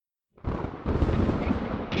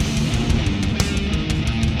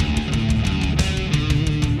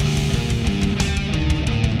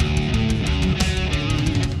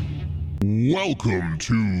Welcome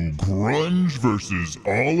to Grunge versus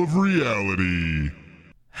all of reality.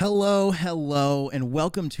 Hello, and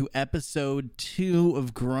welcome to episode 2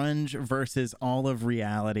 of Grunge versus all of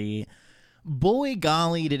reality. Boy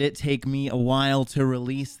golly, did it take me a while to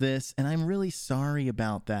release this, and I'm really sorry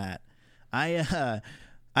about that. I've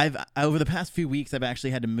over the past few weeks, I've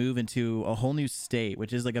actually had to move into a whole new state,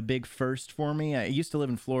 which is like a big first for me. I used to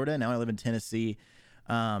live in Florida, now I live in Tennessee.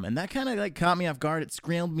 And that kind of like caught me off guard. It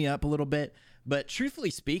scrambled me up a little bit. But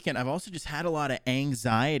truthfully speaking, I've also just had a lot of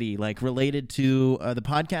anxiety, like related to the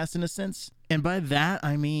podcast in a sense. And by that,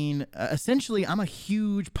 I mean, essentially, I'm a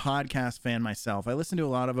huge podcast fan myself. I listen to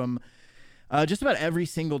a lot of them just about every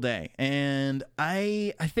single day. And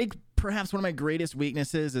I think perhaps one of my greatest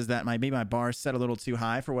weaknesses is that maybe my bar is set a little too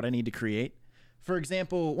high for what I need to create. For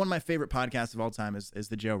example, one of my favorite podcasts of all time is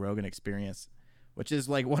the Joe Rogan Experience, which is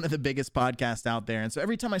like one of the biggest podcasts out there. And so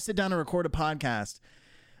every time I sit down to record a podcast,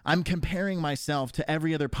 I'm comparing myself to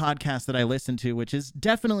every other podcast that I listen to, which is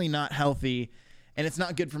definitely not healthy, and it's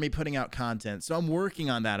not good for me putting out content. So I'm working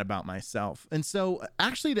on that about myself. And so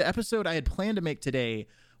actually the episode I had planned to make today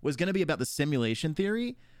was going to be about the simulation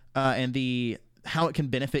theory and how it can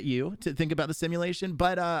benefit you to think about the simulation.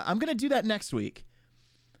 But I'm going to do that next week.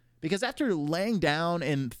 Because after laying down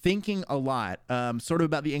and thinking a lot, sort of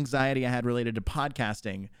about the anxiety I had related to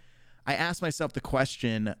podcasting, I asked myself the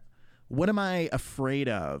question, what am I afraid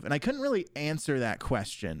of? And I couldn't really answer that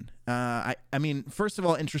question. I mean, first of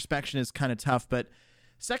all, introspection is kind of tough, but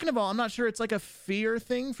second of all, I'm not sure it's like a fear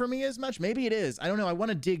thing for me as much. Maybe it is. I don't know. I want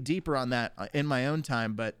to dig deeper on that in my own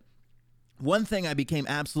time. But one thing I became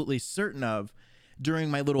absolutely certain of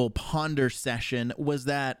during my little ponder session was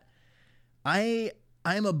that I'm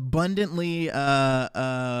abundantly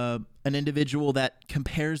an individual that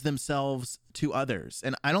compares themselves to others,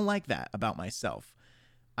 and I don't like that about myself.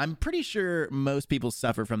 I'm pretty sure most people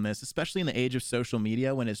suffer from this, especially in the age of social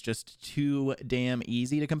media when it's just too damn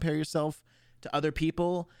easy to compare yourself to other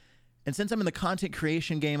people. And since I'm in the content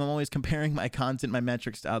creation game, I'm always comparing my content, my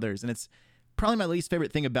metrics to others, and it's probably my least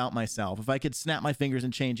favorite thing about myself. If I could snap my fingers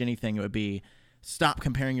and change anything, it would be stop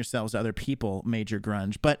comparing yourselves to other people, Major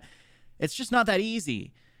Grunge. But it's just not that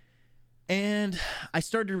easy. And I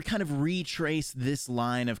started to kind of retrace this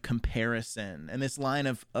line of comparison and this line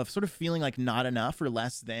of sort of feeling like not enough or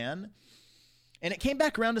less than. And it came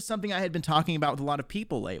back around to something I had been talking about with a lot of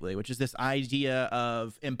people lately, which is this idea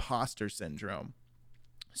of imposter syndrome.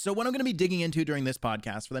 So what I'm going to be digging into during this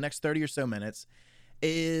podcast for the next 30 or so minutes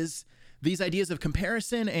is these ideas of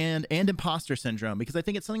comparison and imposter syndrome, because I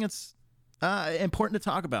think it's something that's important to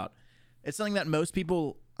talk about. It's something that most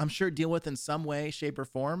people, I'm sure, deal with in some way, shape, or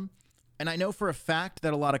form. And I know for a fact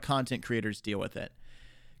that a lot of content creators deal with it.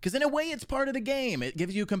 Because in a way, it's part of the game. It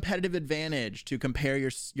gives you a competitive advantage to compare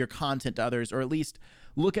your content to others, or at least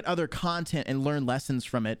look at other content and learn lessons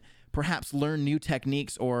from it. Perhaps learn new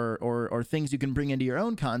techniques or things you can bring into your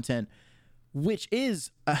own content, which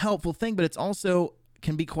is a helpful thing, but it's also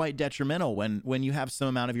can be quite detrimental when you have some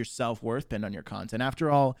amount of your self-worth pinned on your content.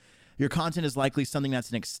 After all, your content is likely something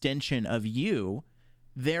that's an extension of you.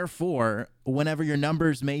 Therefore, whenever your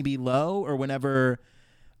numbers may be low or whenever,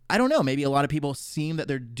 I don't know, maybe a lot of people seem that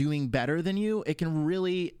they're doing better than you, it can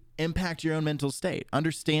really impact your own mental state,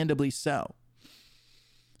 understandably so.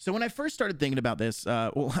 So when I first started thinking about this,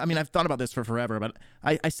 I've thought about this for forever, but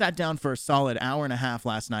I sat down for a solid hour and a half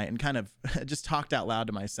last night and kind of just talked out loud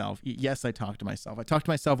to myself. Yes, I talked to myself. I talked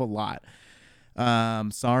to myself a lot.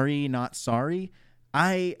 Sorry, not sorry.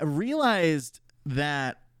 I realized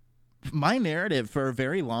that my narrative for a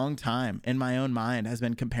very long time in my own mind has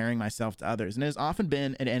been comparing myself to others, and it has often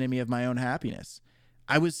been an enemy of my own happiness.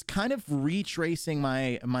 I was kind of retracing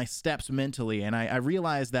my steps mentally, and I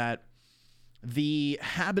realized that the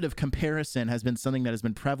habit of comparison has been something that has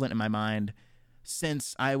been prevalent in my mind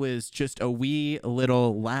since I was just a wee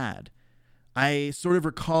little lad. I sort of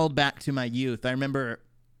recalled back to my youth. I remember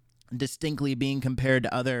distinctly being compared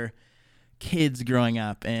to other kids growing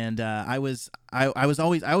up, and I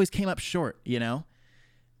always came up short, you know.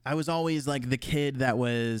 I was always like the kid that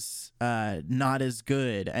was not as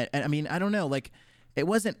good. I mean, I don't know, like it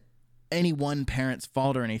wasn't any one parent's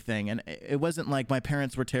fault or anything, and it wasn't like my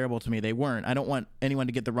parents were terrible to me. They weren't. I don't want anyone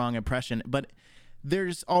to get the wrong impression, but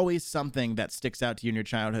there's always something that sticks out to you in your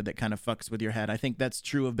childhood that kind of fucks with your head. I think that's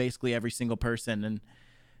true of basically every single person, and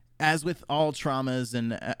as with all traumas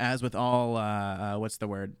and as with all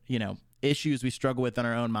issues we struggle with in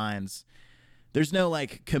our own minds, there's no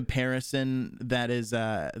like comparison that is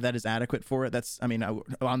adequate for it.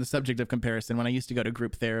 On the subject of comparison, when I used to go to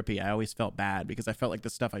group therapy, I always felt bad because I felt like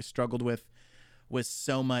the stuff I struggled with was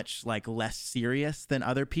so much like less serious than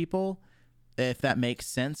other people. if that makes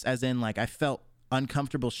sense. As in, like, I felt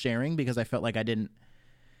uncomfortable sharing because I felt like I don't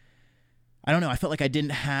know, I felt like I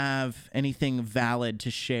didn't have anything valid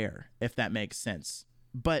to share, if that makes sense.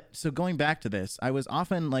 But so going back to this, I was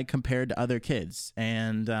often like compared to other kids,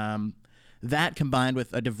 and that combined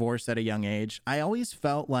with a divorce at a young age, I always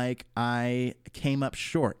felt like I came up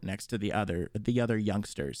short next to the other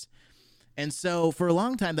youngsters. And so for a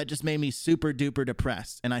long time, that just made me super duper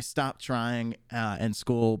depressed. And I stopped trying in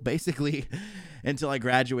school basically until I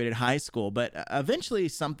graduated high school. But eventually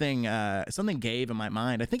something gave in my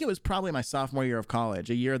mind. I think it was probably my sophomore year of college,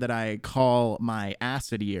 a year that I call my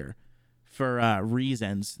acid year for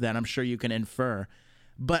reasons that I'm sure you can infer.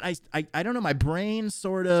 But I don't know, my brain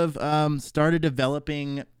sort of started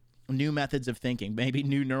developing new methods of thinking, maybe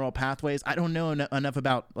new neural pathways. I don't know enough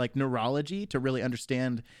about like neurology to really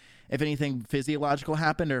understand if anything physiological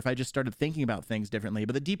happened or if I just started thinking about things differently.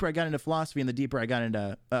 But the deeper I got into philosophy and the deeper I got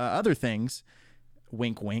into other things,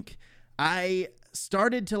 wink, wink, I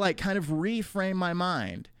started to like kind of reframe my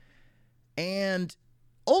mind. And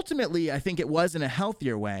ultimately, I think it was in a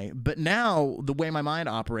healthier way. But now the way my mind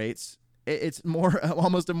operates, it's more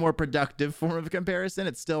almost a more productive form of comparison.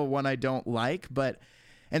 It's still one I don't like, but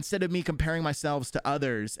instead of me comparing myself to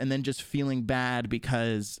others and then just feeling bad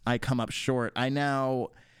because I come up short, I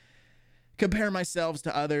now compare myself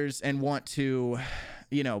to others and want to,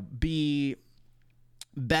 be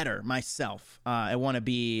better myself. I want to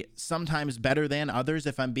be sometimes better than others,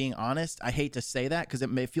 if I'm being honest. I hate to say that because it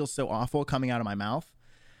may feel so awful coming out of my mouth.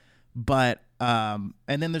 But, and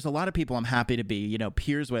then there's a lot of people I'm happy to be,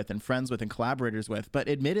 peers with and friends with and collaborators with. But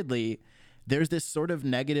admittedly, there's this sort of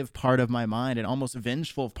negative part of my mind, an almost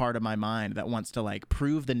vengeful part of my mind that wants to like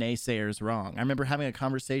prove the naysayers wrong. I remember having a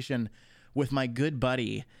conversation with my good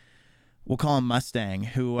buddy, we'll call him Mustang,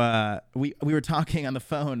 who we were talking on the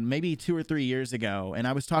phone maybe 2 or 3 years ago. And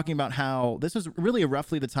I was talking about how this was really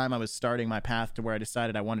roughly the time I was starting my path to where I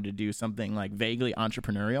decided I wanted to do something like vaguely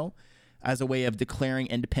entrepreneurial as a way of declaring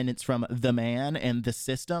independence from the man and the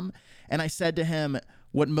system. And I said to him,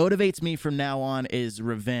 what motivates me from now on is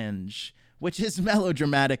revenge, which is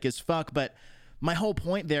melodramatic as fuck. But my whole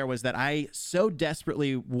point there was that I so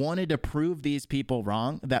desperately wanted to prove these people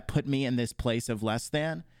wrong that put me in this place of less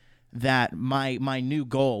than, that my new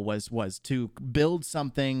goal was to build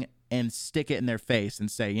something and stick it in their face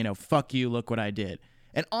and say, fuck you, look what I did.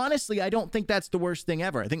 And honestly, I don't think that's the worst thing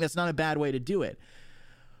ever. I think that's not a bad way to do it.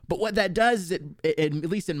 But what that does is it at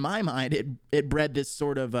least in my mind, it bred this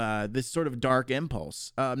sort of dark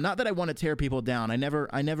impulse. Not that I want to tear people down. I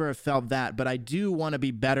never have felt that, but I do want to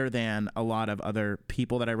be better than a lot of other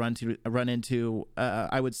people that I run into.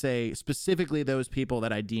 I would say specifically those people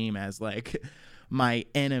that I deem as like my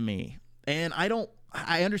enemy. And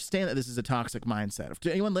I understand that this is a toxic mindset.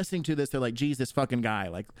 To anyone listening to this, they're like, geez, this fucking guy,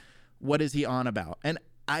 like, what is he on about? And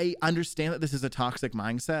I understand that this is a toxic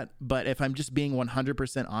mindset, but if I'm just being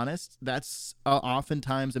 100% honest, that's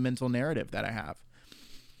oftentimes a mental narrative that I have.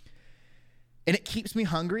 And it keeps me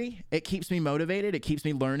hungry. It keeps me motivated. It keeps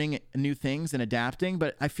me learning new things and adapting.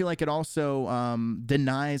 But I feel like it also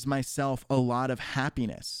denies myself a lot of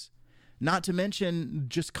happiness. Not to mention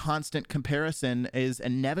just constant comparison is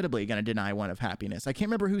inevitably going to deny one of happiness. I can't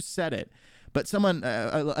remember who said it, but someone,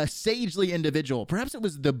 a sagely individual, perhaps it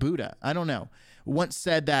was the Buddha, I don't know, once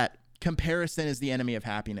said that comparison is the enemy of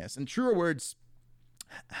happiness. And truer words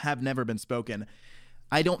have never been spoken.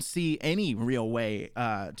 I don't see any real way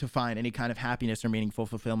to find any kind of happiness or meaningful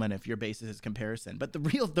fulfillment if your basis is comparison. But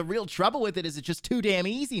the real trouble with it is it's just too damn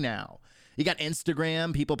easy now. You got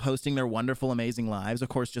Instagram, people posting their wonderful, amazing lives. Of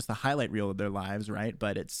course, just the highlight reel of their lives, right?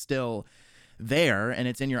 But it's still there, and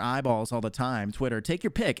it's in your eyeballs all the time. Twitter, take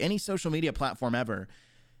your pick. Any social media platform ever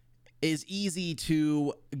is easy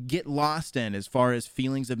to get lost in as far as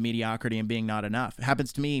feelings of mediocrity and being not enough. It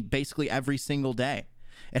happens to me basically every single day.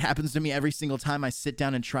 It happens to me every single time I sit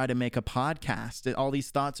down and try to make a podcast. All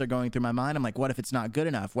these thoughts are going through my mind. I'm like, what if it's not good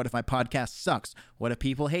enough? What if my podcast sucks? What if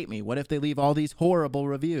people hate me? What if they leave all these horrible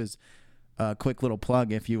reviews? Quick little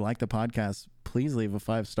plug, if you like the podcast, please leave a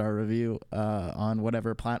 5-star review on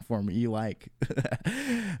whatever platform you like.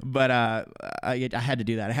 But I had to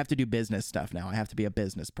do that. I have to do business stuff now. I have to be a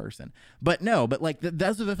business person. But like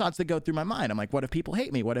those are the thoughts that go through my mind. I'm like, what if people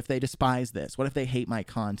hate me? What if they despise this? What if they hate my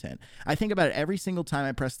content? I think about it every single time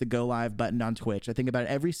I press the go live button on Twitch. I think about it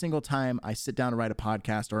every single time I sit down to write a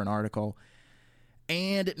podcast or an article.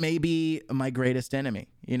 And it may be my greatest enemy.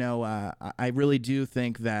 I really do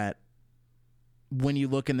think that when you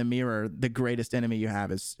look in the mirror, the greatest enemy you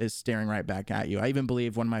have is staring right back at you. I even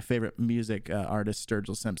believe one of my favorite music artists,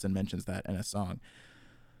 Sturgill Simpson, mentions that in a song.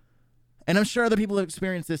 And I'm sure other people have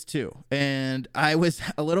experienced this too. And I was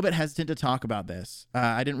a little bit hesitant to talk about this.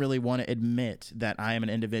 I didn't really want to admit that I am an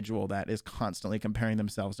individual that is constantly comparing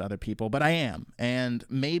themselves to other people, but I am. And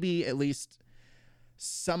maybe at least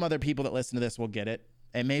some other people that listen to this will get it.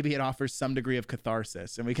 And maybe it offers some degree of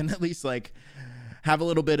catharsis. And we can at least like have a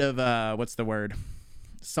little bit of, what's the word?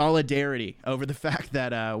 Solidarity over the fact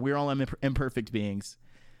that we're all imperfect beings.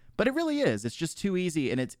 But it really is. It's just too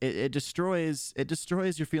easy, and it destroys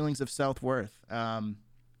your feelings of self-worth, and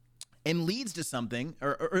leads to something,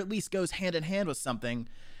 or at least goes hand in hand with something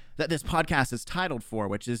that this podcast is titled for,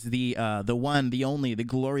 which is the one, the only, the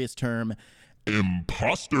glorious term,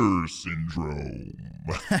 Imposter syndrome.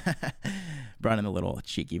 Brought in a little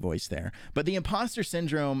cheeky voice there. But the imposter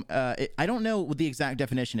syndrome, I don't know what the exact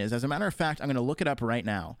definition is. As a matter of fact, I'm going to look it up right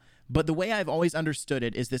now. But the way I've always understood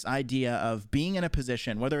it is this idea of being in a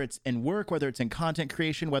position, whether it's in work, whether it's in content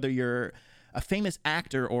creation, whether you're a famous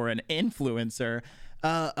actor or an influencer,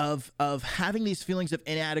 of having these feelings of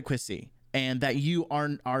inadequacy and that you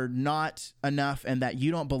are not enough and that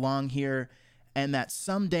you don't belong here, and that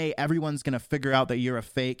someday everyone's going to figure out that you're a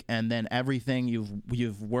fake, and then everything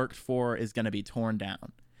you've worked for is going to be torn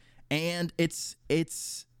down. And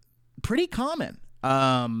it's pretty common.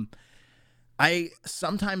 I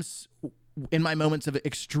sometimes, in my moments of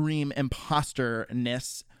extreme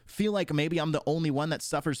imposter-ness, feel like maybe I'm the only one that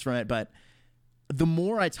suffers from it. But the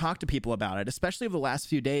more I talk to people about it, especially over the last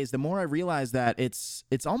few days, the more I realize that it's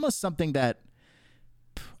almost something that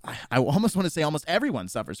I almost want to say almost everyone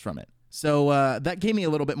suffers from it. So that gave me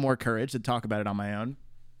a little bit more courage to talk about it on my own,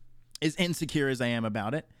 as insecure as I am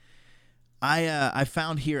about it. I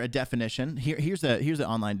found here a definition. Here's an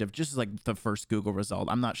online just like the first Google result.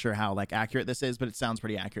 I'm not sure how like accurate this is, but it sounds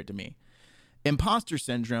pretty accurate to me. Imposter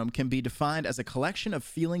syndrome can be defined as a collection of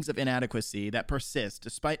feelings of inadequacy that persist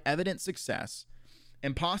despite evident success.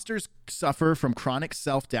 Imposters suffer from chronic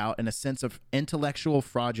self-doubt and a sense of intellectual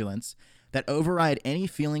fraudulence that override any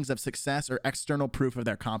feelings of success or external proof of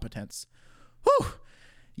their competence. Whew.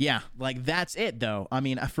 Yeah, like that's it though. I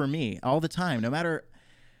mean, for me, all the time, no matter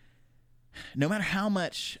how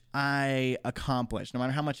much I accomplish, no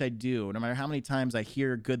matter how much I do, no matter how many times I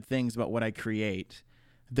hear good things about what I create,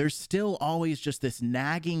 there's still always just this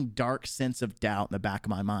nagging, dark sense of doubt in the back of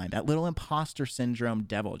my mind. That little imposter syndrome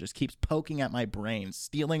devil just keeps poking at my brain,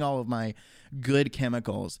 stealing all of my good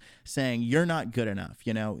chemicals, saying, you're not good enough.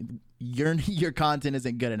 You know, your content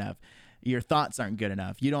isn't good enough. Your thoughts aren't good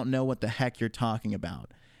enough. You don't know what the heck you're talking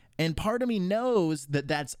about. And part of me knows that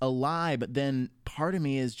that's a lie, but then part of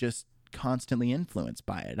me is just constantly influenced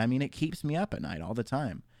by it. I mean, it keeps me up at night all the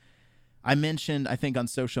time. I mentioned, I think on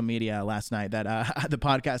social media last night that the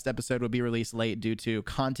podcast episode would be released late due to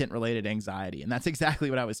content-related anxiety, and that's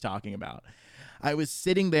exactly what I was talking about. I was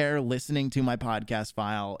sitting there listening to my podcast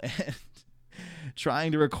file and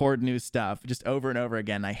trying to record new stuff just over and over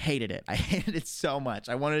again. I hated it. I hated it so much.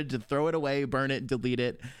 I wanted to throw it away, burn it, delete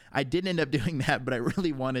it. I didn't end up doing that, but I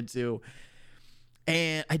really wanted to.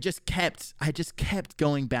 And I just kept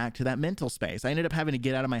going back to that mental space. I ended up having to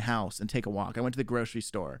get out of my house and take a walk. I went to the grocery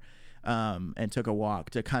store and took a walk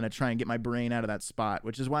to kind of try and get my brain out of that spot,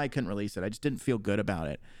 which is why I couldn't release it. I just didn't feel good about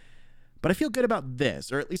it. But I feel good about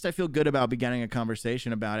this, or at least I feel good about beginning a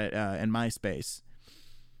conversation about it in my space,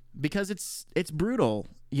 because it's brutal.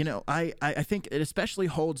 You know, I think it especially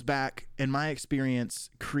holds back, in my experience,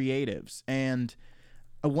 creatives. And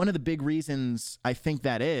one of the big reasons I think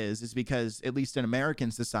that is because, at least in American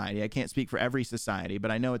society, I can't speak for every society, but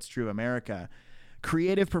I know it's true of America,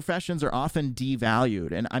 creative professions are often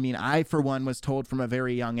devalued. And I mean, I, for one, was told from a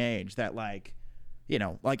very young age that, like, you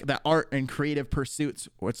know, like that art and creative pursuits,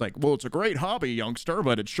 it's like, well, it's a great hobby, youngster,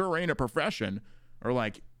 but it sure ain't a profession. Or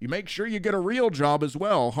like, you make sure you get a real job as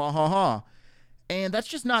well, ha ha ha. And that's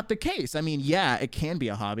just not the case. I mean, yeah, it can be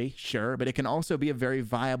a hobby, sure, but it can also be a very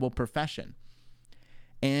viable profession.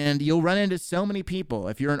 And you'll run into so many people,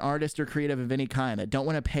 if you're an artist or creative of any kind, that don't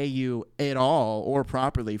want to pay you at all or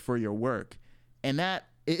properly for your work. And that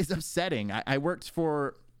is upsetting. I worked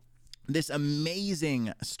for this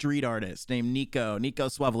amazing street artist named Nico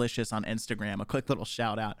Swavalicious on Instagram. A quick little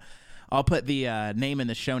shout out. I'll put the name in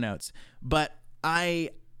the show notes. But I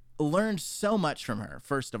learned so much from her.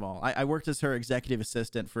 First of all, I worked as her executive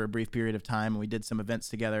assistant for a brief period of time, and we did some events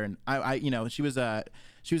together. And I you know, she was an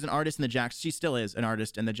artist in the she still is an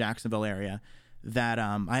artist in the Jacksonville area that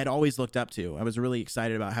I had always looked up to. I was really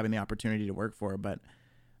excited about having the opportunity to work for her, but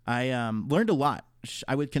I learned a lot.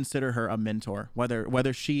 I would consider her a mentor,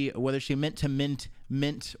 whether she meant to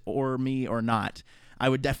mint or me or not. I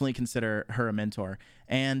would definitely consider her a mentor.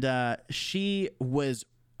 And she was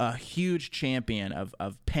a huge champion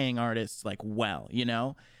of paying artists like well, you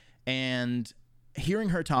know. And hearing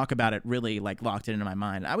her talk about it really like locked it into my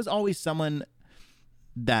mind. I was always someone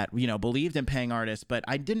that, you know, believed in paying artists, but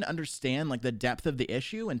I didn't understand like the depth of the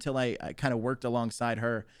issue until I kind of worked alongside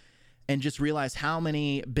her and just realized how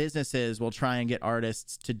many businesses will try and get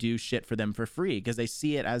artists to do shit for them for free because they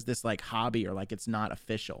see it as this like hobby or like it's not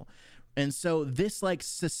official. And so this like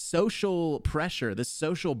social pressure, this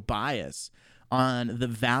social bias on the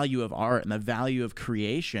value of art and the value of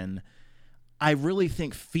creation, I really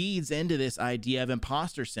think feeds into this idea of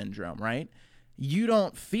imposter syndrome, right? You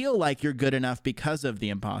don't feel like you're good enough because of the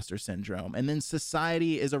imposter syndrome. And then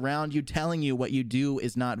society is around you telling you what you do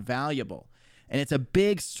is not valuable. And it's a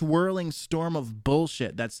big swirling storm of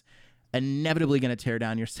bullshit that's inevitably going to tear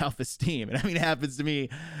down your self-esteem. And I mean, it happens to me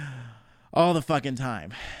all the fucking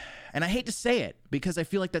time. And I hate to say it because I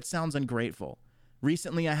feel like that sounds ungrateful.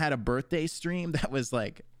 Recently, I had a birthday stream that was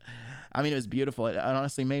like, I mean, it was beautiful. It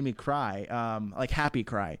honestly made me cry, like happy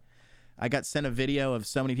cry. I got sent a video of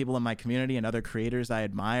so many people in my community and other creators I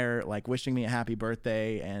admire, like wishing me a happy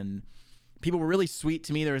birthday. And people were really sweet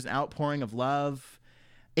to me. There was an outpouring of love.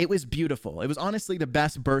 It was beautiful. It was honestly the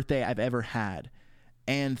best birthday I've ever had.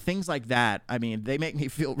 And things like that, I mean, they make me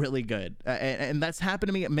feel really good. And that's happened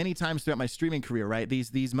to me many times throughout my streaming career, right?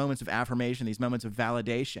 These moments of affirmation, these moments of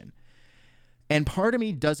validation. And part of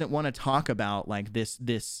me doesn't want to talk about like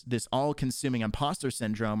this all-consuming imposter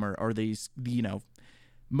syndrome or these, you know,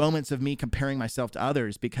 moments of me comparing myself to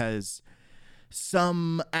others because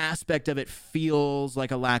some aspect of it feels like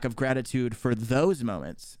a lack of gratitude for those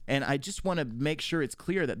moments. And I just want to make sure it's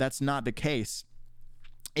clear that that's not the case.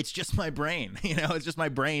 It's just my brain, you know, it's just my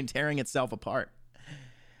brain tearing itself apart.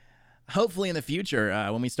 Hopefully in the future,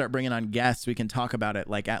 when we start bringing on guests, we can talk about it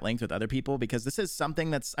like at length with other people because this is something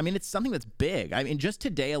that's, I mean, it's something that's big. I mean, just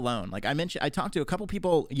today alone, like I mentioned, I talked to a couple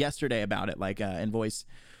people yesterday about it, like in voice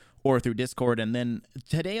or through Discord. And then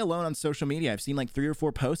today alone on social media, I've seen like 3 or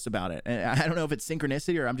 4 posts about it. And I don't know if it's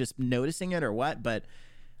synchronicity or I'm just noticing it or what, but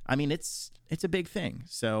I mean, it's a big thing.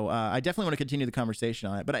 So I definitely want to continue the conversation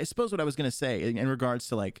on it. But I suppose what I was going to say in regards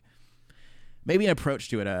to like maybe an approach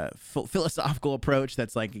to it, a philosophical approach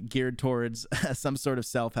that's like geared towards some sort of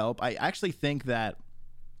self-help. I actually think that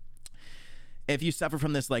if you suffer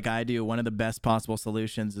from this like I do, one of the best possible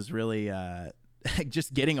solutions is really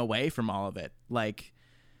just getting away from all of it, like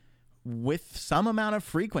with some amount of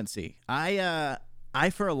frequency. I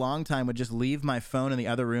for a long time would just leave my phone in the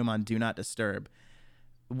other room on Do Not Disturb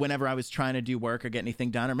whenever I was trying to do work or get anything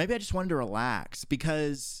done, or maybe I just wanted to relax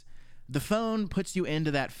because the phone puts you into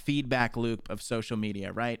that feedback loop of social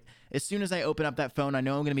media, right? As soon as I open up that phone, I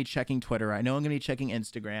know I'm going to be checking Twitter. I know I'm going to be checking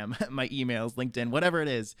Instagram, my emails, LinkedIn, whatever it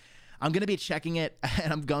is. I'm going to be checking it,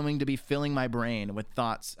 and I'm going to be filling my brain with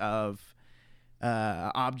thoughts of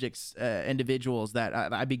objects, individuals that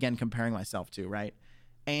I began comparing myself to, right?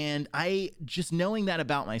 And I just knowing that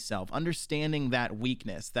about myself, understanding that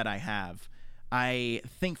weakness that I have, I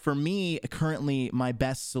think for me, currently, my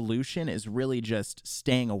best solution is really just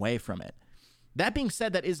staying away from it. That being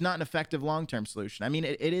said, that is not an effective long-term solution. I mean,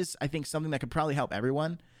 it is, I think, something that could probably help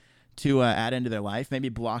everyone to add into their life. Maybe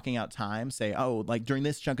blocking out time, say, oh, like during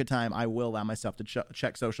this chunk of time, I will allow myself to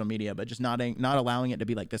check social media, but just not allowing it to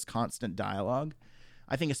be like this constant dialogue.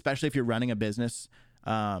 I think especially if you're running a business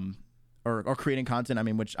or creating content, I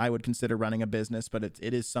mean, which I would consider running a business, but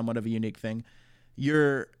it is somewhat of a unique thing.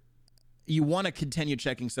 You want to continue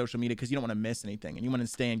checking social media because you don't want to miss anything and you want to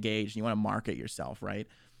stay engaged and you want to market yourself, right?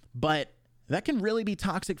 But that can really be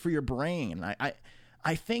toxic for your brain.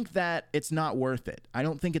 I think that it's not worth it. I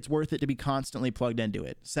don't think it's worth it to be constantly plugged into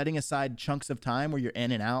it. Setting aside chunks of time where you're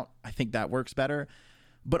in and out, I think that works better.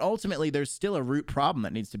 But ultimately, there's still a root problem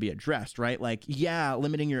that needs to be addressed, right? Like, yeah,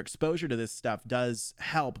 limiting your exposure to this stuff does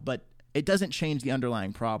help, but it doesn't change the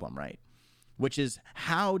underlying problem, right? Which is,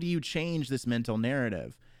 how do you change this mental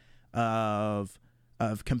narrative of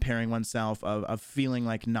comparing oneself, of feeling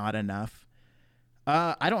like not enough?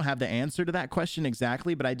 I don't have the answer to that question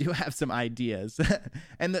exactly, but I do have some ideas.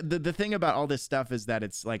 And the thing about all this stuff is that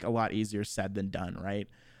it's like a lot easier said than done, right?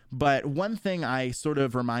 But one thing I sort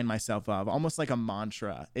of remind myself of, almost like a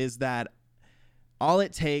mantra, is that all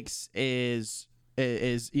it takes is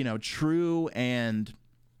you know, true and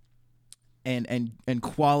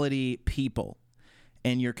quality people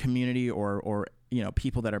in your community or you know,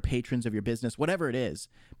 people that are patrons of your business, whatever it is,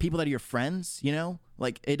 people that are your friends, you know,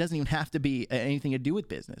 like it doesn't even have to be anything to do with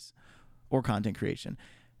business or content creation.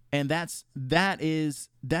 And that is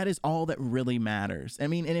all that really matters. I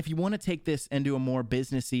mean, and if you want to take this into a more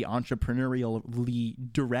businessy,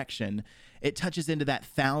 entrepreneurial direction, it touches into that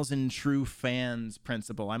 1,000 true fans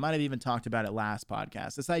principle. I might have even talked about it last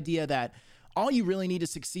podcast. This idea that all you really need to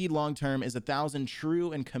succeed long term is 1,000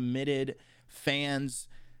 true and committed fans,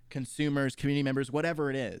 consumers, community members, whatever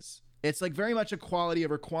it is. It's like very much a quality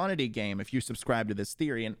over quantity game if you subscribe to this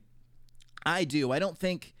theory. And I do. I don't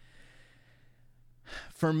think,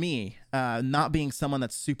 for me, not being someone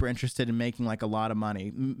that's super interested in making like a lot of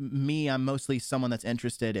money, I'm mostly someone that's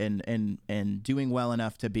interested in doing well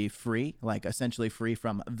enough to be free, like essentially free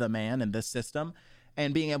from the man and this system,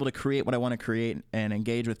 and being able to create what I want to create and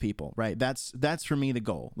engage with people, right? That's for me the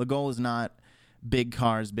goal. The goal is not big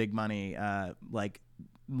cars, big money, like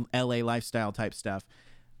LA lifestyle type stuff.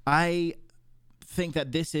 I think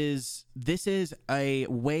that this is a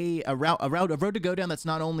road to go down that's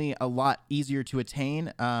not only a lot easier to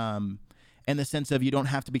attain, in the sense of you don't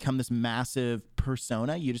have to become this massive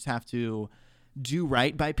persona. You just have to do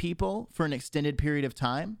right by people for an extended period of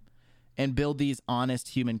time and build these honest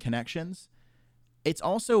human connections. It's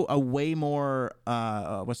also a way more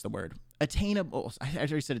attainable. I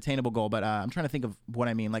already said attainable goal, but I'm trying to think of what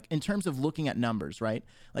I mean. Like in terms of looking at numbers, right?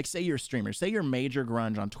 Like say you're a streamer, say you're Major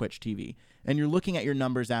Grunge on Twitch TV, and you're looking at your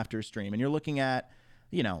numbers after a stream, and you're looking at,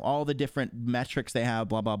 all the different metrics they have,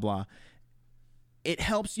 blah, blah, blah. It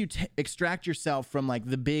helps you extract yourself from like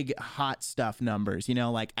the big hot stuff numbers,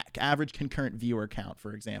 like average concurrent viewer count,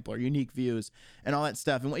 for example, or unique views and all that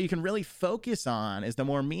stuff. And what you can really focus on is the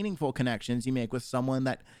more meaningful connections you make with someone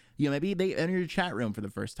that, maybe they enter your chat room for the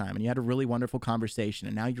first time and you had a really wonderful conversation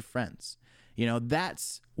and now you're friends.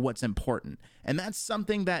 That's what's important. And that's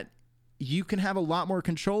something that you can have a lot more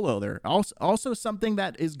control over. Also something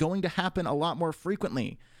that is going to happen a lot more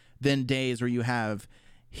frequently than days where you have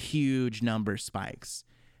huge number spikes.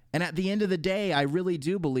 And at the end of the day, I really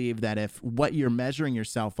do believe that if what you're measuring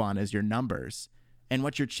yourself on is your numbers and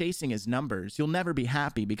what you're chasing is numbers, you'll never be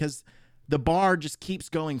happy because the bar just keeps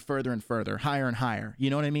going further and further, higher and higher. You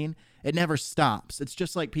know what I mean? It never stops. It's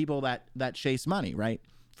just like people that chase money, right?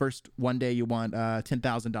 First, one day you want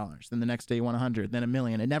 $10,000, then the next day you want 100, then $1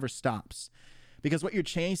 million. It never stops because what you're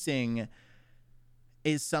chasing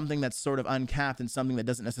is something that's sort of uncapped and something that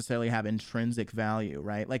doesn't necessarily have intrinsic value,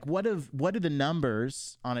 right? Like what do the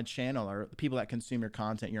numbers on a channel or people that consume your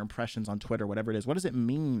content, your impressions on Twitter, whatever it is, what does it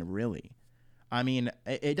mean really? I mean,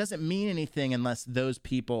 it doesn't mean anything unless those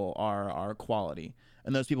people are quality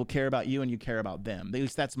and those people care about you and you care about them. At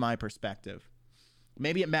least that's my perspective.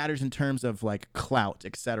 Maybe it matters in terms of like clout,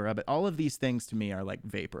 etc. But all of these things to me are like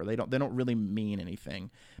vapor. They don't really mean anything.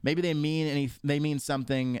 Maybe they mean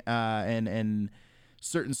something in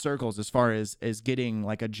certain circles as far as getting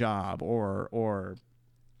like a job or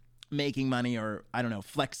making money or I don't know,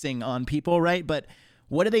 flexing on people, right? But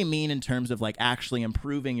what do they mean in terms of like actually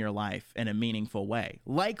improving your life in a meaningful way?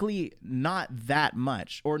 Likely not that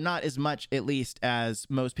much, or not as much at least as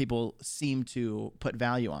most people seem to put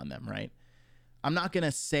value on them, right? I'm not going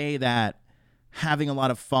to say that having a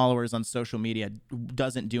lot of followers on social media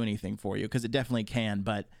doesn't do anything for you, because it definitely can,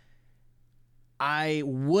 but I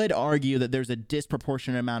would argue that there's a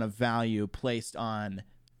disproportionate amount of value placed on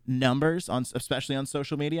numbers, especially on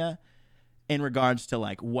social media, in regards to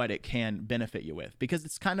like what it can benefit you with, because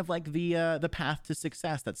it's kind of like the path to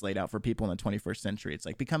success that's laid out for people in the 21st century. It's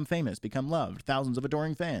like become famous, become loved, thousands of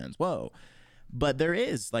adoring fans. Whoa. But there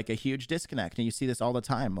is like a huge disconnect, and you see this all the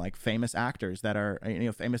time, like famous actors that are,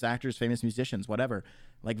 famous actors, famous musicians, whatever,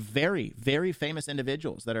 like very, very famous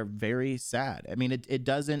individuals that are very sad. I mean, it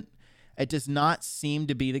does not seem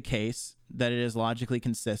to be the case that it is logically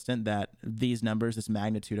consistent that these numbers, this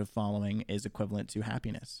magnitude of following, is equivalent to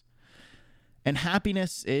happiness. And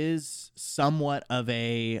happiness is somewhat of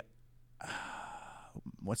a,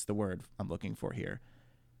 what's the word I'm looking for here?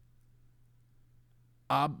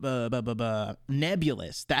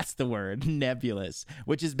 Nebulous. That's the word, nebulous,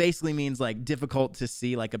 which is basically means like difficult to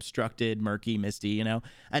see, like obstructed, murky, misty, A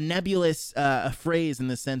nebulous a phrase in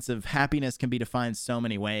the sense of happiness can be defined so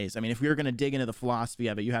many ways. I mean, if we were going to dig into the philosophy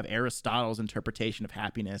of it, you have Aristotle's interpretation of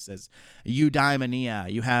happiness as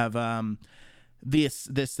eudaimonia. You have this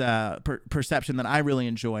perception that I really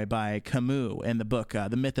enjoy by Camus in the book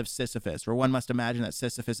The Myth of Sisyphus, where one must imagine that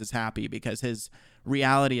Sisyphus is happy because his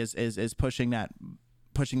reality is pushing that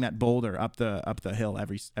boulder up the hill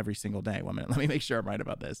every single day. 1 minute, let me make sure I'm right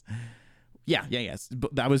about this. Yes.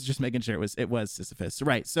 I was just making sure it was Sisyphus,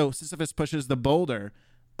 right? So Sisyphus pushes the boulder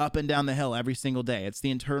up and down the hill every single day. It's the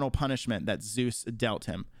internal punishment that Zeus dealt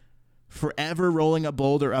him, forever rolling a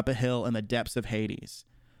boulder up a hill in the depths of Hades,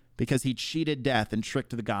 because he cheated death and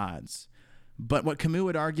tricked the gods. But what Camus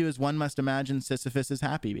would argue is one must imagine Sisyphus is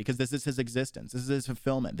happy because this is his existence. This is his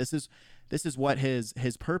fulfillment. This is what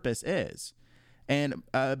his purpose is. And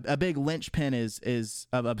a big linchpin is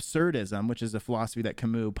of absurdism, which is a philosophy that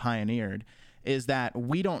Camus pioneered, is that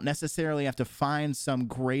we don't necessarily have to find some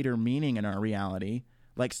greater meaning in our reality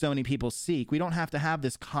like so many people seek. We don't have to have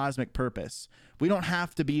this cosmic purpose. We don't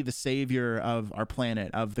have to be the savior of our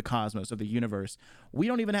planet, of the cosmos, of the universe. We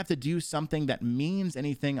don't even have to do something that means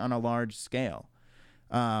anything on a large scale.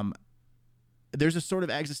 There's a sort of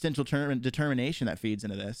existential determination that feeds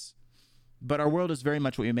into this, but our world is very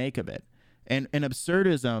much what we make of it. And in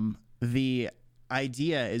absurdism, the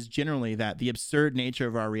idea is generally that the absurd nature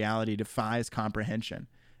of our reality defies comprehension,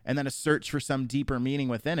 and that a search for some deeper meaning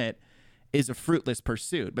within it is a fruitless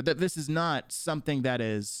pursuit. But that this is not something that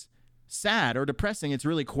is sad or depressing. It's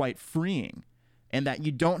really quite freeing, and that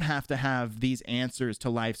you don't have to have these answers to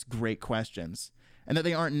life's great questions, and that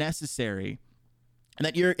they aren't necessary, and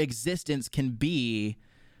that your existence can be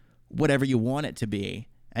whatever you want it to be,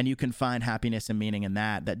 and you can find happiness and meaning in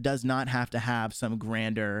that. That does not have to have some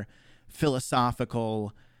grander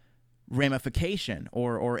philosophical ramification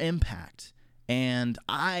or impact. And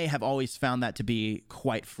I have always found that to be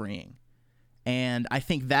quite freeing. And I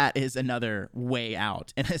think that is another way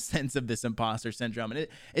out, in a sense, of this imposter syndrome. And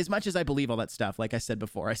as much as I believe all that stuff, like I said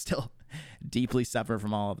before, I still deeply suffer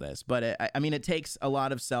from all of this. But it takes a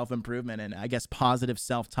lot of self-improvement and, I guess, positive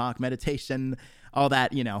self-talk, meditation, all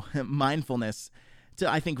that, mindfulness, to,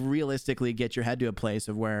 I think, realistically get your head to a place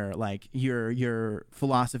of where, like, your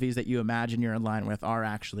philosophies that you imagine you're in line with are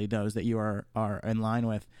actually those that you are in line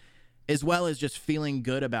with, as well as just feeling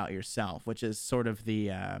good about yourself, which is sort of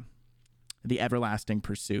the everlasting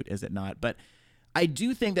pursuit, is it not? But I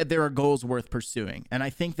do think that there are goals worth pursuing. And I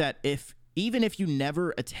think that even if you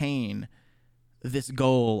never attain this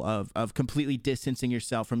goal of completely distancing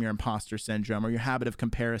yourself from your imposter syndrome or your habit of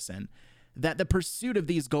comparison, that the pursuit of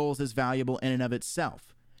these goals is valuable in and of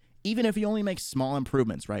itself. Even if you only make small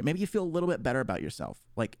improvements, right? Maybe you feel a little bit better about yourself,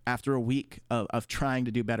 like after a week of trying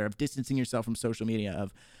to do better, of distancing yourself from social media,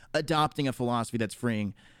 of adopting a philosophy that's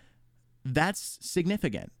freeing. That's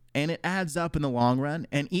significant. And it adds up in the long run.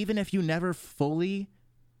 And even if you never fully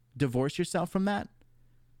divorce yourself from that,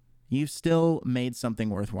 you've still made something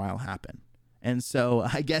worthwhile happen. And so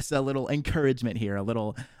I guess a little encouragement here, a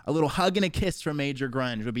little hug and a kiss from Major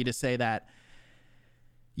Grunge would be to say that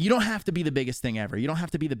you don't have to be the biggest thing ever. You don't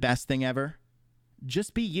have to be the best thing ever.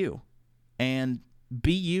 Just be you, and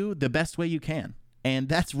be you the best way you can. And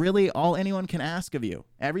that's really all anyone can ask of you.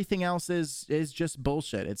 Everything else is just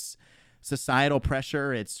bullshit. It's societal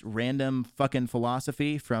pressure. It's random fucking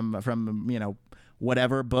philosophy from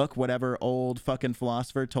whatever book, whatever old fucking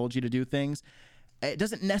philosopher told you to do things. It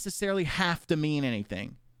doesn't necessarily have to mean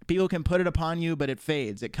anything. People can put it upon you, but it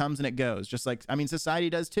fades. It comes and it goes. Just like,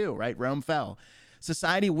 society does too, right? Rome fell.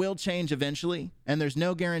 Society will change eventually, and there's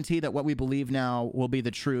no guarantee that what we believe now will be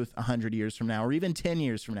the truth 100 years from now, or even 10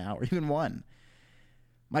 years from now, or even one.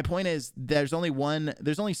 My point is, there's only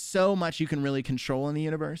so much you can really control in the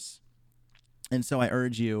universe. And so I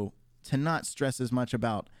urge you to not stress as much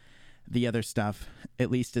about the other stuff,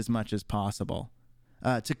 at least as much as possible.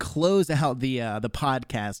 To close out the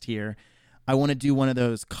podcast here, I want to do one of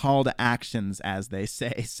those call to actions, as they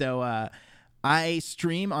say. So I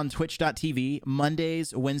stream on twitch.tv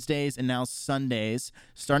Mondays, Wednesdays, and now Sundays,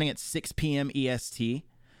 starting at 6 p.m. EST.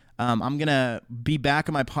 I'm going to be back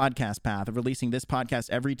on my podcast path of releasing this podcast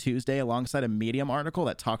every Tuesday alongside a Medium article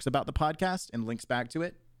that talks about the podcast and links back to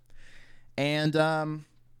it. And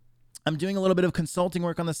I'm doing a little bit of consulting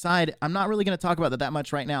work on the side. I'm not really going to talk about that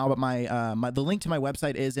much right now, but the link to my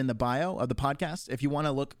website is in the bio of the podcast. If you want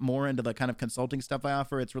to look more into the kind of consulting stuff I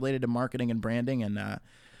offer, it's related to marketing and branding and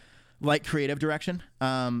like creative direction.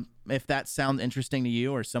 If that sounds interesting to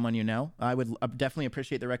you or someone you know, I would definitely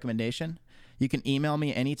appreciate the recommendation. You can email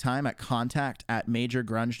me anytime at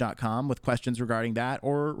contact@majorgrunge.com with questions regarding that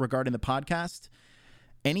or regarding the podcast.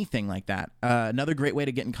 Anything like that. Another great way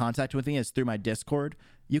to get in contact with me is through my Discord.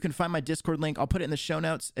 You can find my Discord link. I'll put it in the show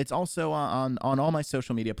notes. It's also on all my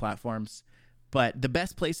social media platforms. But the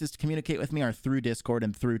best places to communicate with me are through Discord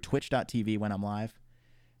and through twitch.tv when I'm live.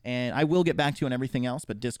 And I will get back to you on everything else,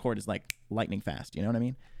 but Discord is like lightning fast. You know what I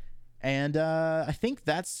mean? And I think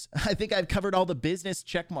I've covered all the business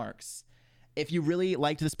check marks. If you really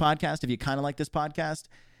liked this podcast, if you kind of like this podcast,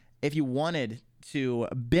 if you wanted to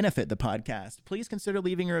benefit the podcast, please consider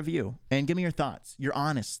leaving a review and give me your thoughts, your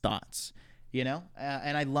honest thoughts,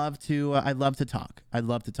 and I love to talk. I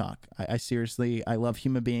love to talk. I seriously, I love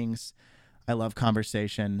human beings. I love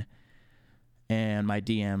conversation, and my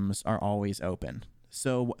DMs are always open.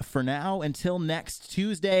 So for now, until next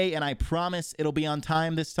Tuesday, and I promise it'll be on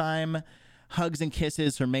time this time, hugs and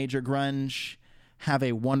kisses from Major Grunge. Have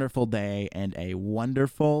a wonderful day and a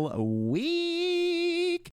wonderful week.